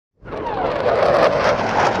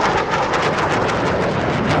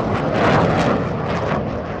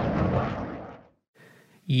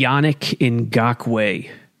Yannick Ngakoue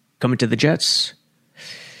coming to the Jets.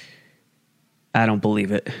 I don't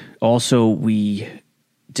believe it. Also, we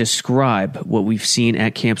describe what we've seen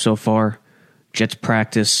at camp so far. Jets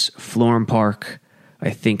practice, Florham Park. I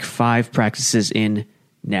think 5 practices in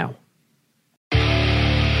now.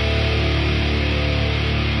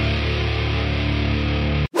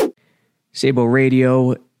 Sabo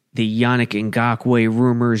Radio, the Yannick Ngakoue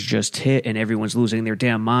rumors just hit and everyone's losing their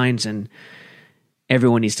damn minds and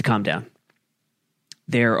everyone needs to calm down.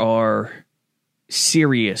 There are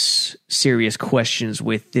serious questions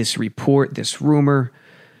with this report, this rumor,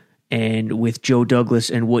 and with Joe Douglas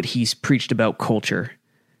and what he's preached about culture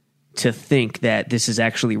to think that this is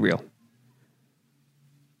actually real.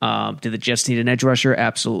 Do the Jets need an edge rusher?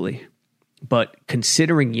 Absolutely. But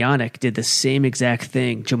considering Yannick did the same exact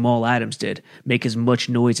thing Jamal Adams did, make as much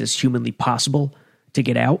noise as humanly possible to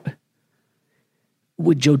get out,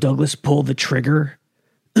 would Joe Douglas pull the trigger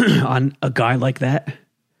on a guy like that?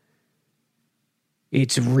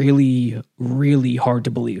 It's really, really hard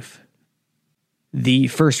to believe. The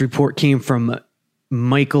first report came from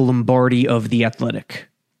Michael Lombardi of The Athletic.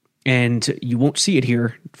 And you won't see it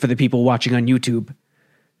here for the people watching on YouTube,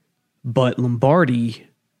 but Lombardi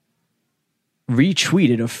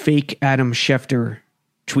retweeted a fake Adam Schefter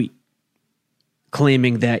tweet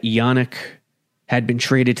claiming that Yannick had been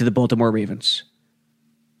traded to the Baltimore Ravens.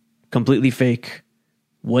 Completely fake,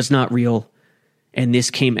 was not real, and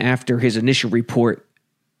this came after his initial report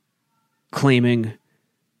claiming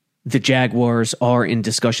the Jaguars are in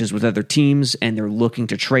discussions with other teams and they're looking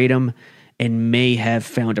to trade him and may have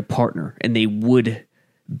found a partner and they would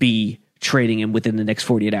be trading him within the next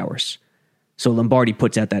 48 hours. So Lombardi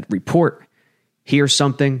puts out that report. Here's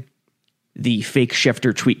something. The fake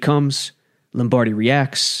Schefter tweet comes. Lombardi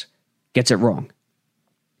reacts, gets it wrong.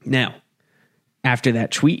 Now, after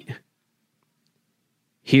that tweet,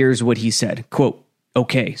 here's what he said. Quote,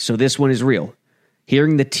 "Okay, so this one is real.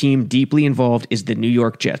 Hearing the team deeply involved is the New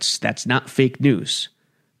York Jets. That's not fake news.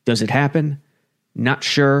 Does it happen? Not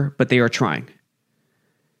sure, but they are trying."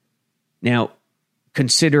 Now,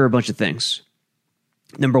 consider a bunch of things.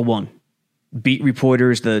 Number one, beat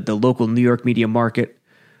reporters, the local New York media market,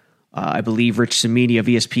 I believe Rich Cimini of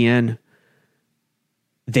ESPN,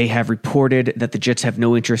 they have reported that the Jets have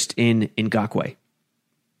no interest in Ngakoue.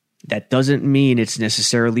 That doesn't mean it's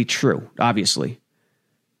necessarily true, obviously.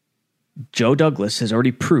 Joe Douglas has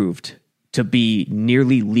already proved to be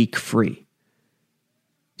nearly leak-free.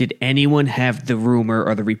 Did anyone have the rumor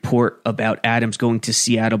or the report about Adams going to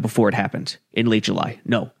Seattle before it happened in late July?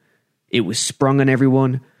 No. It was sprung on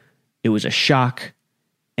everyone. It was a shock,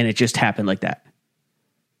 and it just happened like that.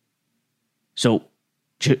 So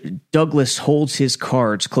Douglas holds his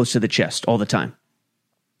cards close to the chest all the time.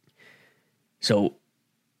 So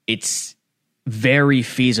it's very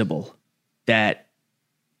feasible that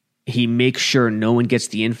he makes sure no one gets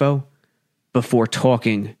the info before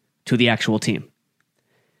talking to the actual team.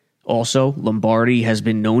 Also, Lombardi has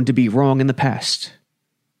been known to be wrong in the past.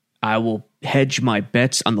 I will hedge my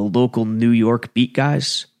bets on the local New York beat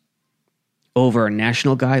guys over a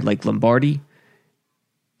national guy like Lombardi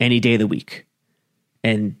any day of the week.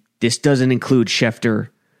 And this doesn't include Schefter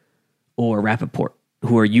or Rappaport,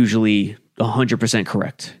 who are usually 100%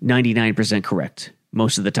 correct, 99% correct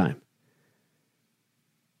most of the time.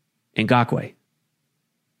 Ngakoue,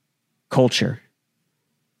 culture,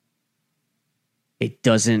 it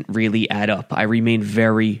doesn't really add up. I remain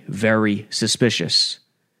very, very suspicious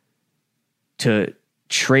to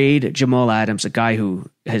trade Jamal Adams, a guy who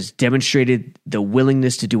has demonstrated the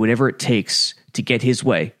willingness to do whatever it takes to get his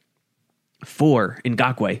way, for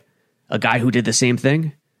Ngakoue, a guy who did the same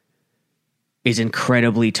thing, is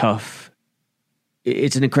incredibly tough.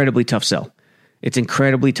 It's an incredibly tough sell. It's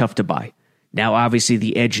incredibly tough to buy. Now, obviously,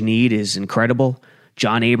 the edge need is incredible.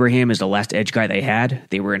 John Abraham is the last edge guy they had.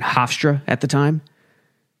 They were in Hofstra at the time.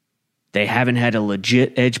 They haven't had a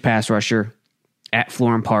legit edge pass rusher at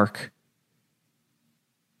Florham Park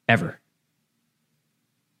ever.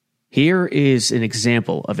 Here is an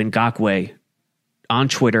example of Ngakoue on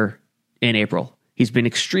Twitter in April. He's been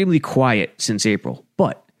extremely quiet since April,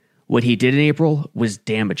 but what he did in April was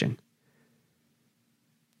damaging.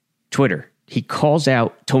 Twitter, he calls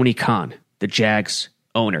out Tony Khan, the Jags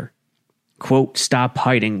owner. Quote, "Stop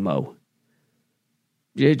hiding, Mo."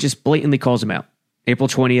 It just blatantly calls him out. April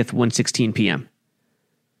 20th, 1:16 p.m.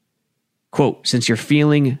 Quote, "Since you're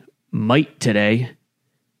feeling might today,"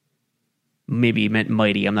 maybe he meant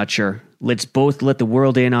mighty, I'm not sure. "Let's both let the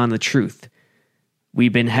world in on the truth.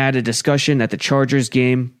 We've been had a discussion that the Chargers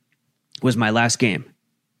game was my last game.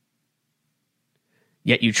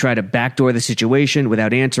 Yet you try to backdoor the situation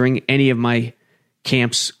without answering any of my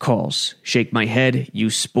Camps calls. Shake my head, you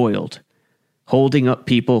spoiled. Holding up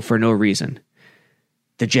people for no reason.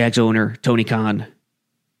 The Jags owner, Tony Khan,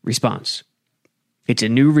 responds. It's a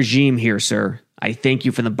new regime here, sir. I thank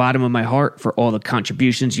you from the bottom of my heart for all the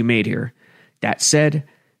contributions you made here. That said,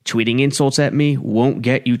 tweeting insults at me won't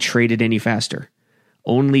get you traded any faster.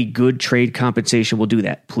 Only good trade compensation will do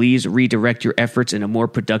that. Please redirect your efforts in a more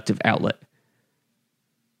productive outlet.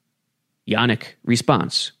 Yannick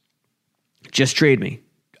responds, just trade me.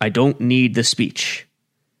 I don't need the speech.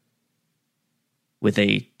 With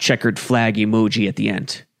a checkered flag emoji at the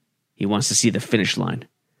end. He wants to see the finish line.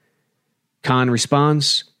 Khan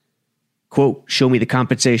responds, quote, show me the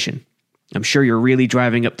compensation. I'm sure you're really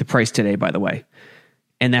driving up the price today, by the way.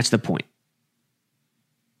 And that's the point.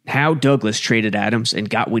 How Douglas traded Adams and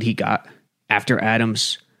got what he got after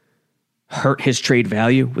Adams hurt his trade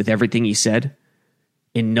value with everything he said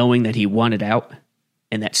in knowing that he wanted out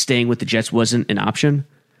and that staying with the Jets wasn't an option,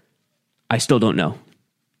 I still don't know.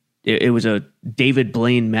 It was a David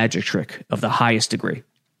Blaine magic trick of the highest degree.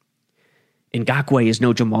 Ngakoue is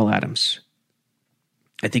no Jamal Adams.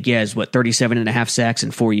 I think he has, 37 and a half sacks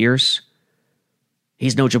in 4 years?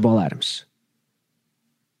 He's no Jamal Adams.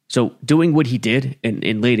 So doing what he did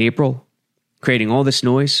in late April, creating all this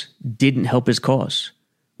noise, didn't help his cause.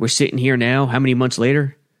 We're sitting here now, how many months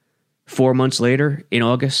later? 4 months later, in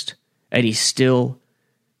August, and he's still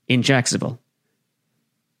in Jacksonville.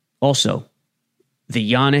 Also,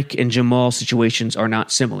 the Yannick and Jamal situations are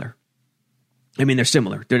not similar. I mean, they're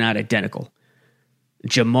similar. They're not identical.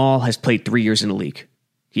 Jamal has played 3 years in the league.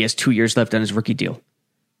 He has 2 years left on his rookie deal.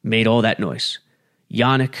 Made all that noise.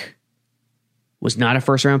 Yannick was not a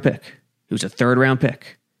first-round pick. He was a third-round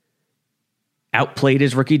pick. Outplayed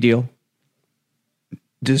his rookie deal.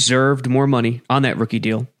 Deserved more money on that rookie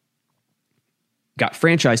deal. Got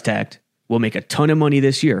franchise tagged. Will make a ton of money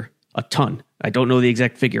this year. A ton. I don't know the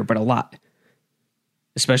exact figure, but a lot.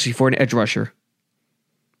 Especially for an edge rusher.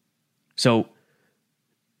 So,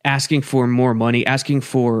 asking for more money, asking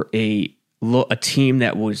for a team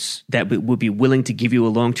that would be willing to give you a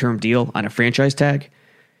long-term deal on a franchise tag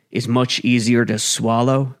is much easier to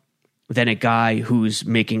swallow than a guy who's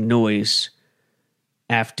making noise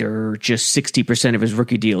after just 60% of his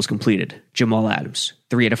rookie deal is completed. Jamal Adams,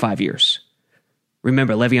 3 out of 5 years.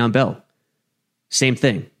 Remember, Le'Veon Bell, same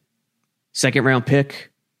thing. Second-round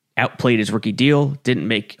pick, outplayed his rookie deal, didn't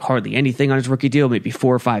make hardly anything on his rookie deal, maybe $4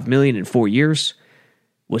 or $5 million in 4 years,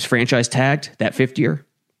 was franchise tagged that 5th year,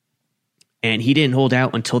 and he didn't hold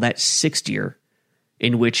out until that 6th year,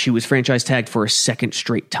 in which he was franchise tagged for a second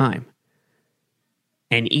straight time.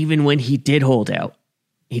 And even when he did hold out,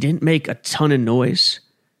 he didn't make a ton of noise,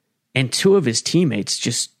 and 2 of his teammates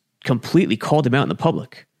just completely called him out in the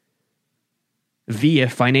public via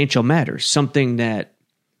financial matters, something that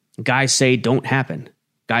guys say don't happen.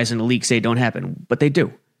 Guys in the league say don't happen, but they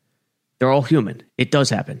do. They're all human. It does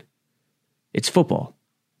happen. It's football.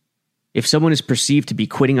 If someone is perceived to be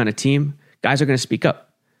quitting on a team, guys are going to speak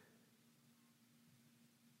up.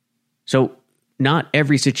 So not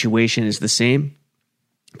every situation is the same.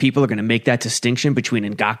 People are going to make that distinction between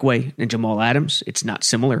Ngakoue and Jamal Adams. It's not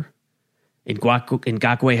similar.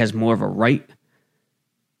 Ngakoue has more of a right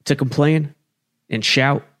to complain and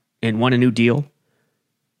shout and want a new deal.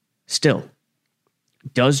 Still,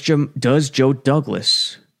 does Joe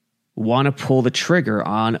Douglas want to pull the trigger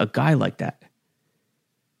on a guy like that?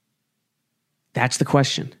 That's the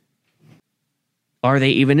question. Are they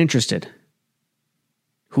even interested?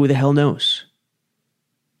 Who the hell knows?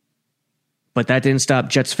 But that didn't stop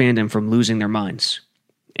Jets fandom from losing their minds.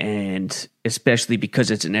 And especially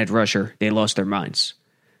because it's an edge rusher, they lost their minds.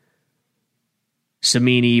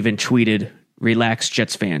 Samini even tweeted, relax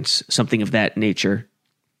Jets fans, something of that nature,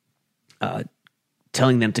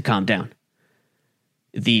 telling them to calm down.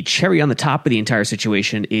 The cherry on the top of the entire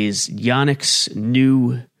situation is Yannick's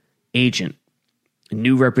new agent,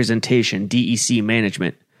 new representation, DEC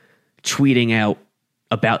management, tweeting out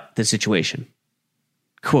about the situation.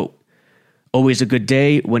 Quote, always a good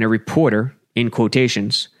day when a reporter, in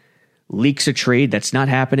quotations, leaks a trade that's not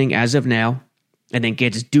happening as of now and then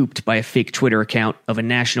gets duped by a fake Twitter account of a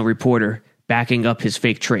national reporter backing up his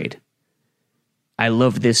fake trade. I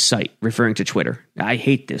love this site, referring to Twitter. I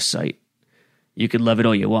hate this site. You can love it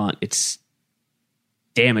all you want. It's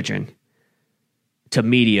damaging to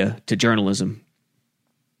media, to journalism.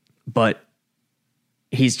 But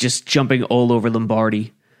he's just jumping all over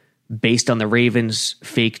Lombardi based on the Ravens'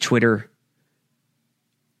 fake Twitter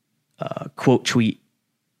quote tweet,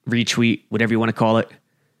 retweet, whatever you want to call it.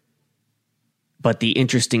 But the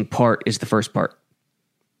interesting part is the first part.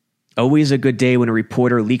 Always a good day when a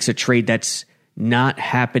reporter leaks a trade that's not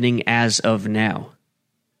happening as of now.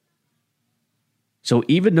 So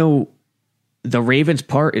even though the Ravens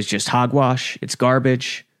part is just hogwash, it's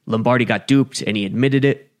garbage, Lombardi got duped and he admitted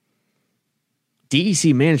it,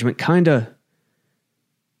 DEC management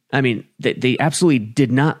they absolutely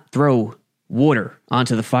did not throw water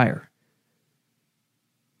onto the fire.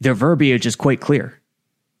 Their verbiage is quite clear.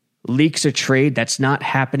 Leaks a trade that's not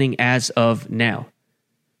happening as of now.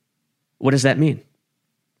 What does that mean?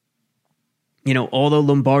 Although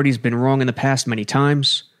Lombardi's been wrong in the past many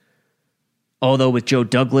times, although with Joe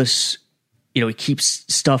Douglas, he keeps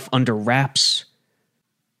stuff under wraps,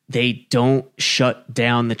 they don't shut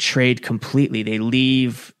down the trade completely. They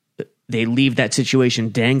leave that situation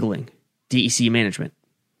dangling, DEC management.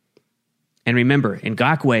 And remember,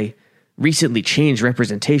 Ngakoue recently changed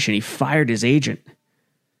representation. He fired his agent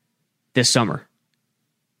this summer.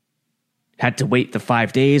 Had to wait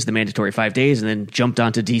the mandatory 5 days, and then jumped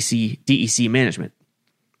onto DEC management.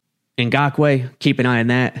 Ngakoue, keep an eye on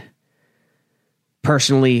that.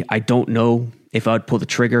 Personally, I don't know if I would pull the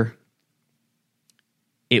trigger.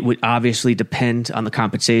 It would obviously depend on the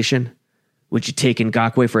compensation. Would you take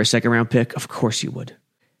Ngakoue for a second-round pick? Of course you would.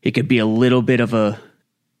 He could be a little bit of a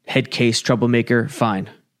head case troublemaker. Fine.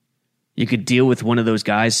 You could deal with one of those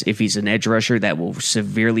guys if he's an edge rusher that will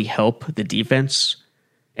severely help the defense,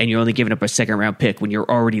 and you're only giving up a second-round pick when you're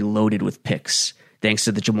already loaded with picks, thanks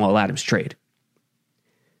to the Jamal Adams trade.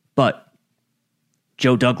 But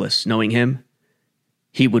Joe Douglas, knowing him,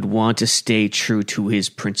 he would want to stay true to his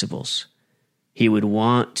principles. He would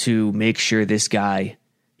want to make sure this guy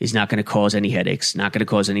is not going to cause any headaches, not going to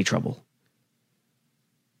cause any trouble.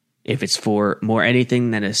 If it's for more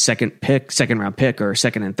anything than a second round pick, or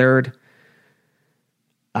second and third,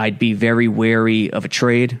 I'd be very wary of a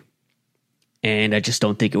trade, and I just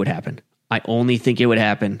don't think it would happen. I only think it would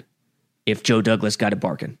happen if Joe Douglas got a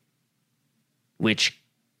bargain, which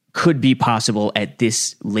could be possible at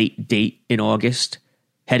this late date in August,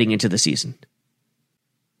 heading into the season.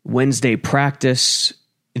 Wednesday practice,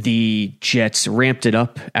 the Jets ramped it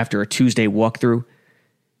up after a Tuesday walkthrough.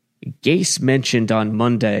 Gase mentioned on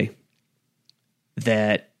Monday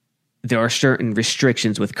that there are certain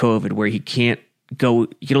restrictions with COVID where he can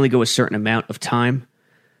only go a certain amount of time,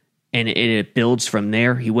 and it builds from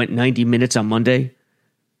there. He went 90 minutes on Monday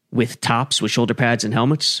with tops, with shoulder pads and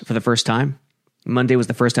helmets for the first time. Monday was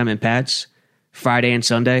the first time in pads. Friday and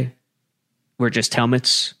Sunday were just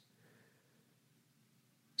helmets.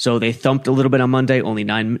 So they thumped a little bit on Monday, only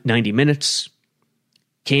 90 minutes.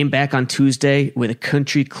 Came back on Tuesday with a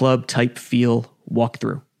country club type feel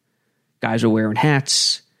walkthrough. Guys were wearing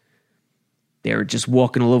hats. They were just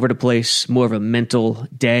walking all over the place. More of a mental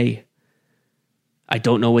day. I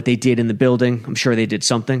don't know what they did in the building. I'm sure they did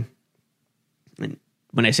something. And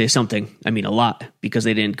when I say something, I mean a lot, because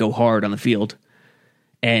they didn't go hard on the field.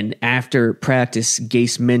 And after practice,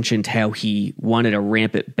 Gase mentioned how he wanted to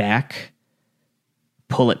ramp it back,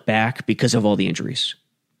 pull it back because of all the injuries,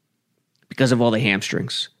 because of all the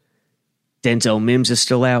hamstrings. Denzel Mims is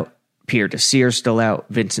still out. Pierre Desir is still out.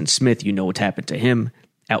 Vincent Smith, you know what's happened to him,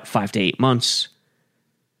 out 5 to 8 months.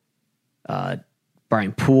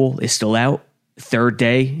 Brian Poole is still out. Third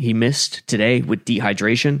day he missed today with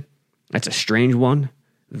dehydration. That's a strange one.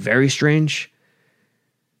 Very strange.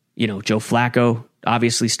 Joe Flacco,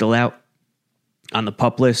 obviously still out. On the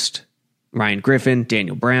PUP list, Ryan Griffin,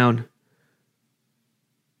 Daniel Brown.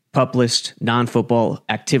 PUP list, non-football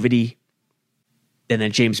activity. And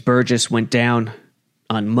then James Burgess went down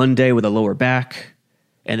on Monday with a lower back.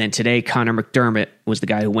 And then today, Connor McDermott was the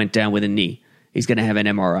guy who went down with a knee. He's going to have an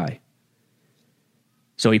MRI.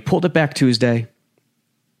 So he pulled it back Tuesday,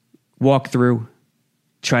 walked through,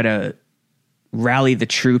 try to rally the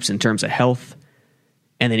troops in terms of health.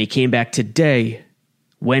 And then he came back today,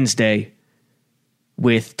 Wednesday,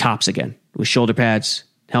 with tops again, with shoulder pads,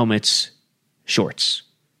 helmets, shorts.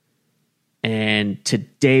 And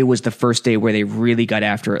today was the first day where they really got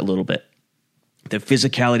after it a little bit. The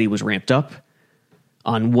physicality was ramped up.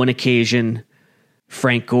 On one occasion,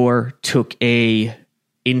 Frank Gore took a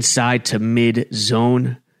inside to mid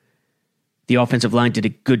zone. The offensive line did a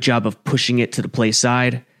good job of pushing it to the play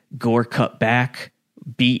side. Gore cut back,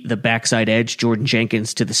 beat the backside edge, Jordan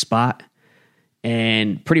Jenkins, to the spot,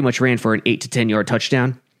 and pretty much ran for an 8 to 10 yard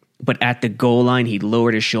touchdown. But at the goal line, he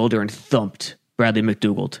lowered his shoulder and thumped Bradley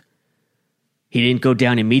McDougald. He didn't go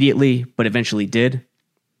down immediately, but eventually did.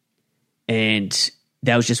 And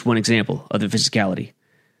that was just one example of the physicality.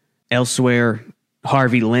 Elsewhere,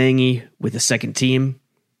 Harvey Lange with the second team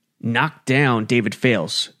knocked down David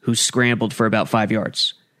Fales, who scrambled for about 5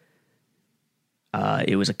 yards.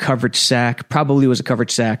 It was a coverage sack. Probably was a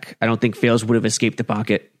coverage sack. I don't think Fales would have escaped the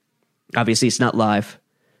pocket. Obviously, it's not live,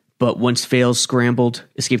 but once Fales scrambled,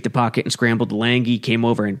 escaped the pocket and scrambled, Lange came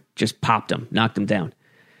over and just popped him, knocked him down.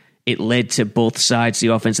 It led to both sides, the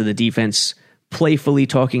offense and the defense, playfully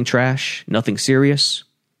talking trash, nothing serious.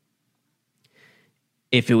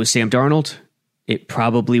 If it was Sam Darnold, it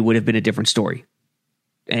probably would have been a different story,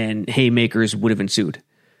 and haymakers would have ensued.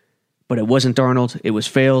 But it wasn't Darnold, it was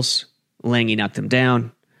Fales. Lange knocked him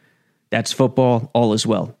down. That's football, all is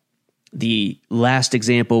well. The last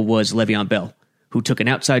example was Le'Veon Bell, who took an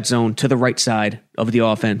outside zone to the right side of the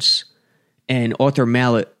offense, and Arthur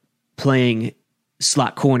Mallett, playing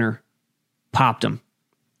slot corner, popped him,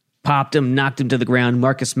 knocked him to the ground.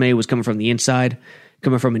 Marcus May was coming from the inside,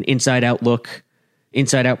 coming from an inside-out look,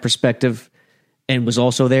 inside-out perspective, and was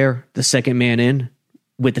also there, the second man in,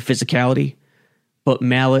 with the physicality. But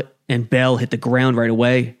Mallett and Bell hit the ground right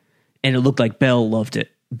away, and it looked like Bell loved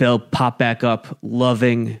it. Bell popped back up,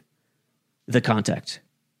 loving the contact.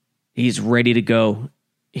 He's ready to go.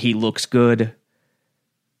 He looks good.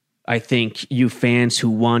 I think you fans who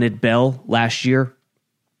wanted Bell last year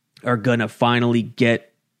are going to finally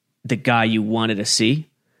get the guy you wanted to see,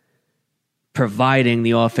 providing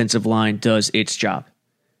the offensive line does its job,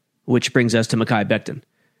 which brings us to Mekhi Becton.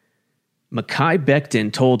 Mekhi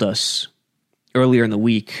Becton told us earlier in the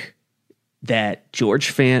week that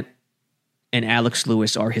George Fant and Alex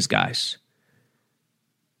Lewis are his guys.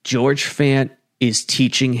 George Fant is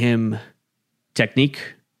teaching him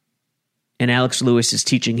technique, and Alex Lewis is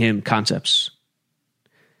teaching him concepts.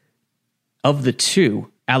 Of the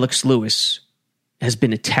two, Alex Lewis has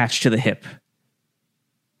been attached to the hip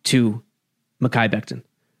to Mekhi Becton.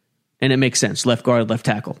 And it makes sense. Left guard, left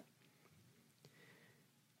tackle.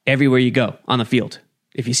 Everywhere you go on the field,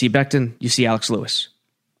 if you see Becton, you see Alex Lewis.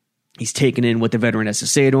 He's taking in what the veteran has to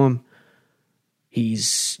say to him.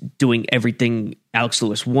 He's doing everything Alex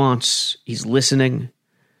Lewis wants. He's listening.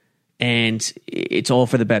 And it's all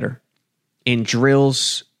for the better. In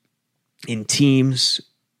drills, in teams,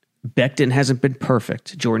 Becton hasn't been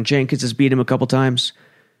perfect. Jordan Jenkins has beat him a couple times.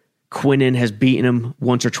 Quinnen has beaten him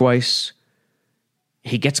once or twice.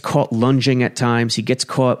 He gets caught lunging at times. He gets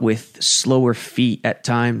caught with slower feet at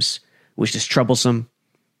times, which is troublesome.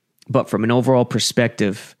 But from an overall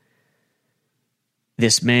perspective,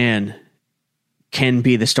 this man can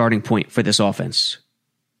be the starting point for this offense.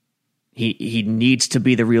 He needs to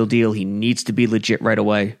be the real deal. He needs to be legit right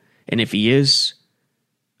away. And if he is,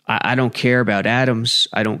 I don't care about Adams.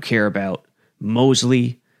 I don't care about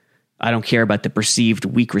Mosley. I don't care about the perceived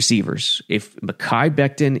weak receivers. If Mekhi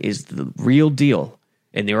Becton is the real deal,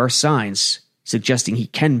 and there are signs suggesting he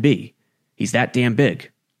can be, he's that damn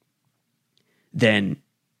big, then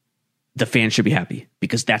the fans should be happy,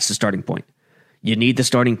 because that's the starting point. You need the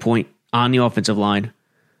starting point on the offensive line,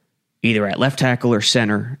 either at left tackle or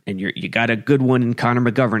center, and you got a good one in Connor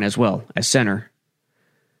McGovern as well as center.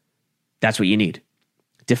 That's what you need.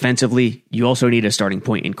 Defensively, you also need a starting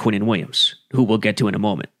point in Quinnen Williams, who we'll get to in a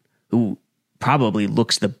moment, who probably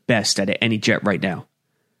looks the best out of any Jet right now.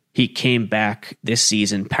 He came back this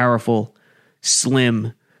season powerful,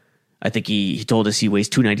 slim. I think he told us he weighs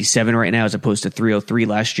 297 right now as opposed to 303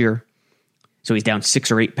 last year. So he's down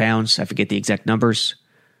 6 or 8 pounds. I forget the exact numbers.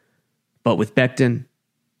 But with Becton,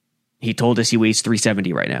 he told us he weighs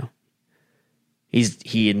 370 right now.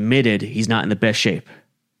 He admitted he's not in the best shape.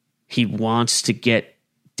 He wants to get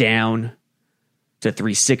down to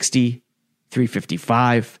 360,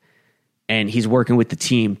 355, and he's working with the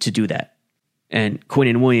team to do that. And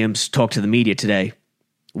Quinnen Williams talked to the media today,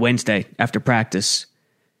 Wednesday, after practice,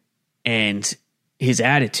 and his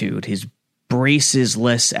attitude, his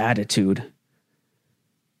braces-less attitude,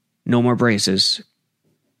 no more braces,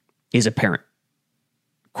 is apparent.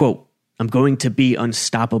 Quote, "I'm going to be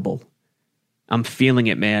unstoppable. I'm feeling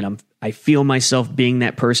it, man. I feel myself being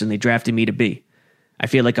that person they drafted me to be. I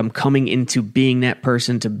feel like I'm coming into being that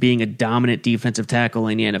person, to being a dominant defensive tackle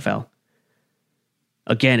in the NFL."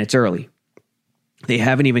 Again, it's early. They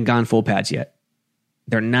haven't even gone full pads yet.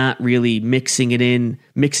 They're not really mixing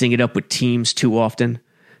it up with teams too often.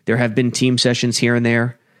 There have been team sessions here and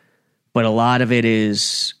there, but a lot of it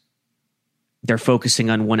is they're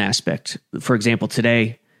focusing on one aspect. For example,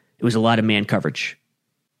 today, it was a lot of man coverage.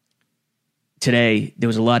 Today, there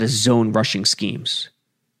was a lot of zone rushing schemes.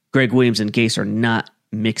 Greg Williams and Gase are not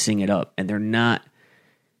mixing it up, and they're not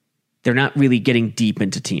really getting deep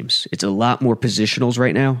into teams. It's a lot more positionals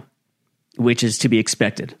right now, which is to be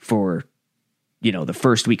expected for, the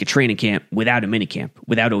first week of training camp without a minicamp,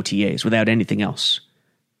 without OTAs, without anything else.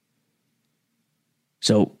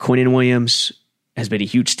 So Quinnen Williams has been a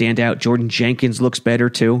huge standout. Jordan Jenkins looks better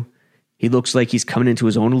too. He looks like he's coming into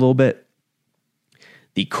his own a little bit.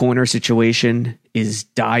 The corner situation is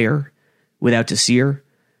dire. without Desir.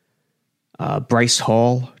 Bryce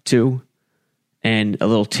Hall, too. And a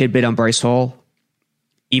little tidbit on Bryce Hall.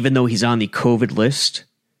 Even though he's on the COVID list,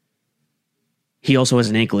 he also has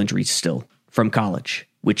an ankle injury still from college,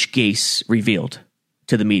 which Gase revealed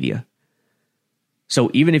to the media. So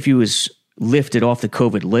even if he was lifted off the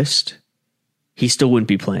COVID list, he still wouldn't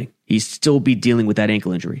be playing. He'd still be dealing with that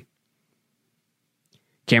ankle injury.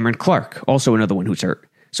 Cameron Clark, also another one who's hurt.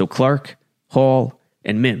 So Clark, Hall,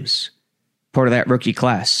 and Mims, part of that rookie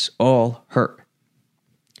class, all hurt.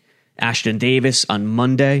 Ashton Davis on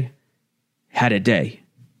Monday had a day.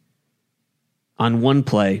 On one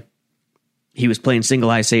play, he was playing single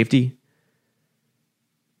high safety.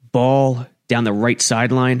 Ball down the right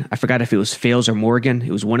sideline. I forgot if it was Fales or Morgan.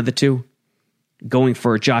 It was one of the two. Going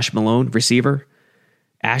for Josh Malone, receiver.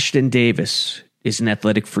 Ashton Davis is an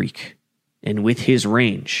athletic freak. And with his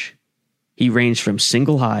range, he ranged from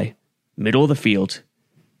single high, middle of the field.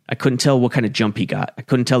 I couldn't tell what kind of jump he got. I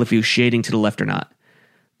couldn't tell if he was shading to the left or not.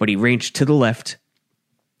 But he ranged to the left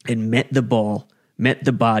and met the ball, met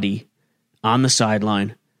the body on the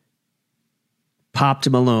sideline, popped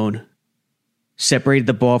Malone, separated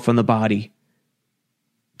the ball from the body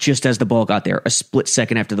just as the ball got there, a split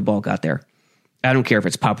second after the ball got there. I don't care if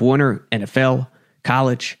it's Pop Warner, NFL,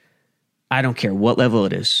 college. I don't care what level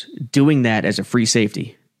it is. Doing that as a free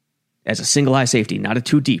safety, as a single high safety, not a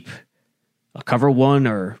too deep, a cover 1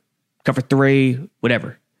 or cover 3,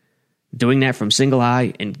 whatever. Doing that from single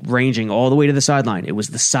high and ranging all the way to the sideline. It was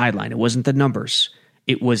the sideline. It wasn't the numbers.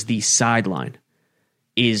 It was the sideline.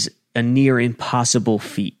 Is a near impossible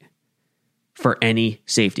feat for any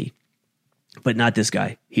safety. But not this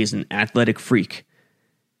guy. He is an athletic freak.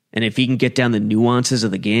 And if he can get down the nuances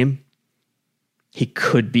of the game, he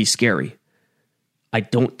could be scary. I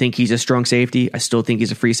don't think he's a strong safety. I still think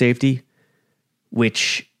he's a free safety,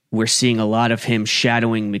 which we're seeing a lot of him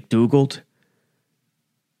shadowing McDougald.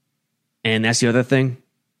 And that's the other thing.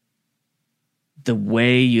 The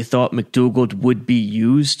way you thought McDougald would be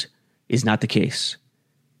used is not the case.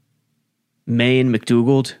 May and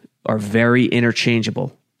McDougald are very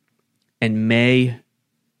interchangeable. And May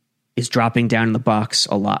is dropping down in the box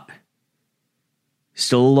a lot.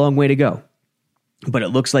 Still a long way to go. But it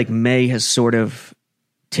looks like May has sort of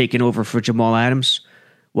taken over for Jamal Adams,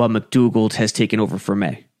 while McDougald has taken over for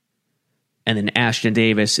May. And then Ashton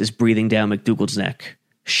Davis is breathing down McDougald's neck,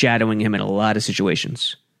 shadowing him in a lot of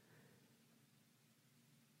situations.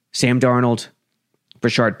 Sam Darnold,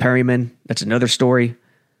 Brashard Perryman, that's another story.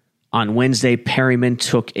 On Wednesday, Perryman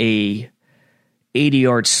took a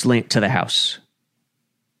 80-yard slant to the house.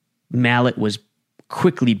 Mallett was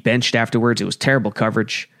quickly benched afterwards. It was terrible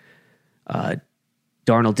coverage.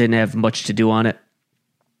 Darnold didn't have much to do on it.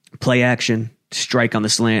 Play action, strike on the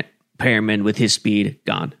slant. Perryman, with his speed,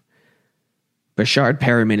 gone. Brashard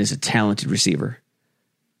Perryman is a talented receiver.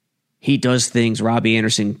 He does things Robbie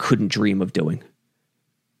Anderson couldn't dream of doing.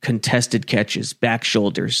 Contested catches, back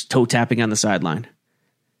shoulders, toe tapping on the sideline.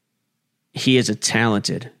 He is a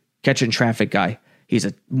talented catch and traffic guy. He's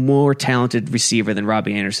a more talented receiver than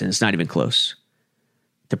Robbie Anderson. It's not even close.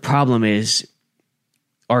 The problem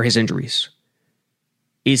are his injuries.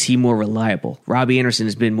 Is he more reliable? Robbie Anderson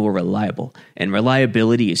has been more reliable, and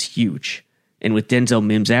reliability is huge. And with Denzel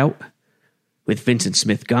Mims out, with Vincent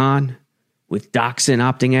Smith gone, with Doxson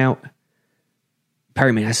opting out,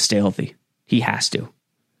 Perryman has to stay healthy. He has to.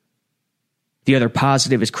 The other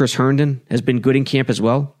positive is Chris Herndon has been good in camp as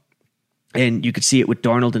well. And you could see it with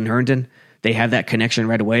Darnold and Herndon. They have that connection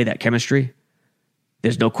right away, that chemistry.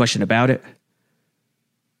 There's no question about it.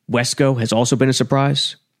 Wesco has also been a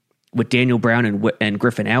surprise. With Daniel Brown and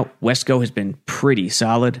Griffin out, Wesco has been pretty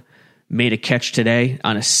solid. Made a catch today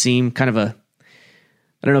on a seam, kind of a,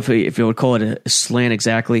 I don't know if you would call it a slant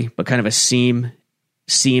exactly, but kind of a seam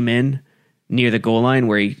in near the goal line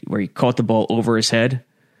where he caught the ball over his head.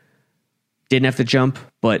 Didn't have to jump,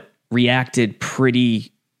 but reacted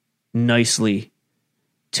pretty nicely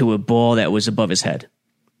to a ball that was above his head.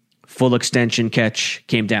 Full extension catch,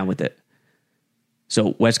 came down with it.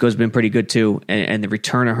 So Wesco's been pretty good too, and the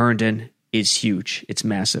return of Herndon is huge. It's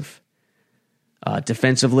massive.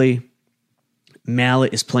 Defensively,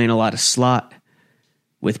 Mallett is playing a lot of slot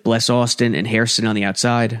with Bless Austin and Hairston on the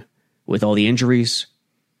outside with all the injuries.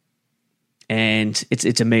 And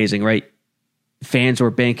it's amazing, right? Fans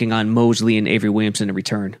were banking on Mosley and Avery Williamson to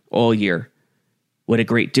return all year. What a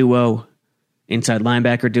great duo, inside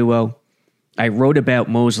linebacker duo. I wrote about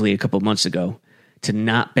Mosley a couple months ago to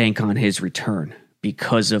not bank on his return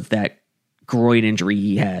because of that groin injury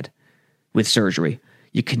he had with surgery.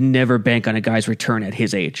 You can never bank on a guy's return at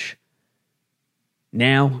his age.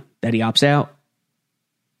 Now that he opts out,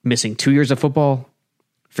 missing 2 years of football,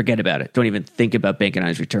 Forget about it. Don't even think about banking on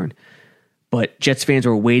his return. But Jets fans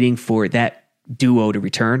were waiting for that duo to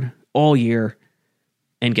return all year.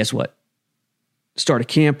 And guess what? Start of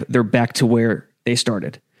camp, they're back to where they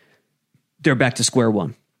started. They're back to square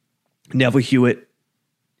one. Neville Hewitt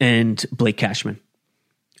and Blake Cashman.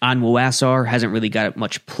 Anwar hasn't really got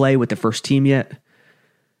much play with the first team yet.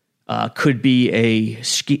 Could be a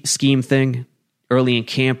scheme thing. Early in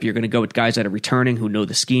camp, you're going to go with guys that are returning who know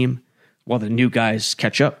the scheme while the new guys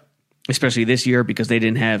catch up, especially this year because they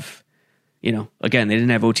didn't have, again, they didn't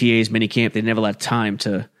have OTAs, minicamp. They didn't have a lot of time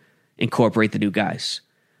to incorporate the new guys.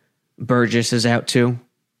 Burgess is out too,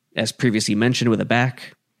 as previously mentioned, with a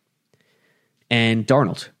back. And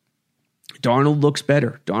Darnold. Darnold looks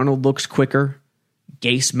better. Darnold looks quicker.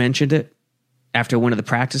 Gase mentioned it after one of the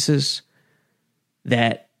practices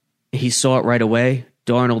that he saw it right away.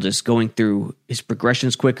 Darnold is going through his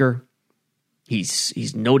progressions quicker.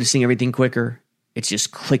 He's noticing everything quicker. It's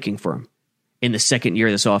just clicking for him in the second year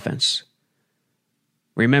of this offense.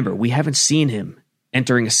 Remember, we haven't seen him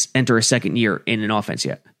enter a second year in an offense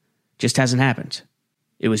yet. Just hasn't happened.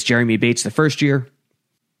 It was Jeremy Bates the first year.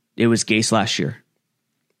 It was Gase last year.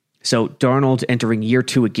 So Darnold entering year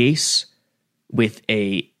 2 at Gase with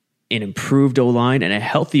an improved O-line and a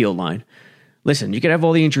healthy O-line. Listen, you can have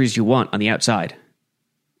all the injuries you want on the outside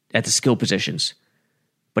at the skill positions.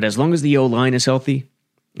 But as long as the O-line is healthy,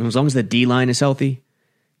 and as long as the D-line is healthy,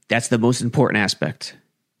 that's the most important aspect.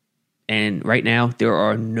 And right now, there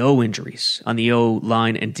are no injuries on the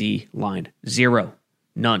O-line and D-line. 0.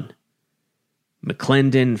 None.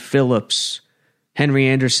 McClendon, Phillips, Henry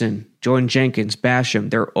Anderson, Jordan Jenkins, Basham,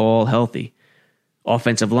 they're all healthy.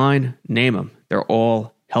 Offensive line, name them. They're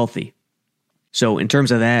all healthy. So in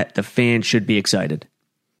terms of that, the fans should be excited.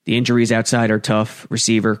 The injuries outside are tough,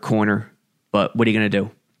 receiver, corner, but what are you going to do?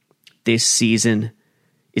 This season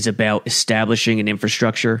is about establishing an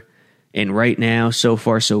infrastructure, and right now, so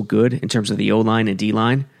far, so good in terms of the O-line and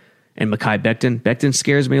D-line. And Mekhi Becton. Becton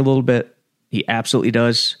scares me a little bit. He absolutely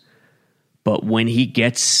does. But when he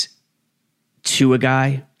gets to a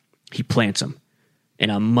guy, he plants him. And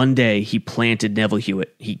on Monday, he planted Neville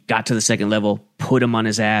Hewitt. He got to the second level, put him on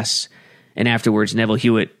his ass, and afterwards, Neville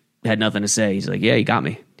Hewitt had nothing to say. He's like, yeah, he got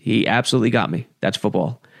me. He absolutely got me. That's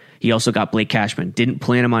football. He also got Blake Cashman. Didn't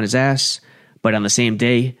plant him on his ass, but on the same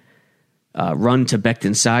day, run to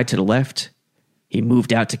Becton's side to the left. He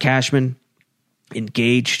moved out to Cashman,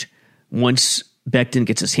 engaged. Once Becton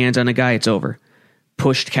gets his hands on a guy, it's over.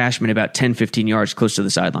 Pushed Cashman about 10, 15 yards close to the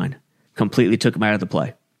sideline. Completely took him out of the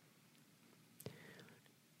play.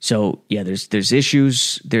 So, yeah, there's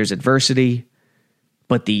issues, there's adversity,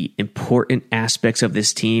 but the important aspects of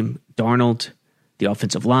this team, Darnold, the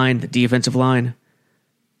offensive line, the defensive line,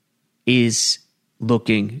 is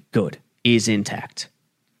looking good, is intact.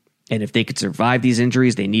 And if they could survive these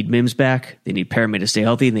injuries, they need Mims back, they need Perriman to stay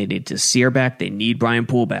healthy, and they need Desir back, they need Brian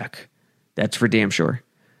Poole back. That's for damn sure.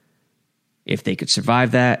 If they could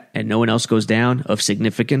survive that and no one else goes down of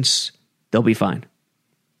significance, they'll be fine.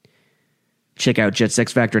 Check out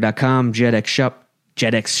jetsxfactor.com,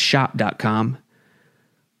 jetxshop.com,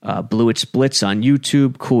 Blewett Splits on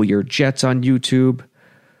YouTube, Cool Your Jets on YouTube.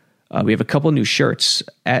 We have a couple new shirts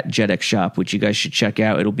at JetX Shop, which you guys should check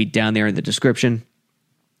out. It'll be down there in the description.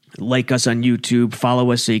 Like us on YouTube,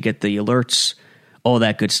 follow us so you get the alerts, all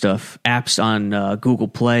that good stuff. Apps on Google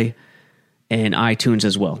Play and iTunes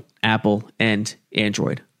as well, Apple and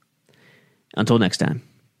Android. Until next time.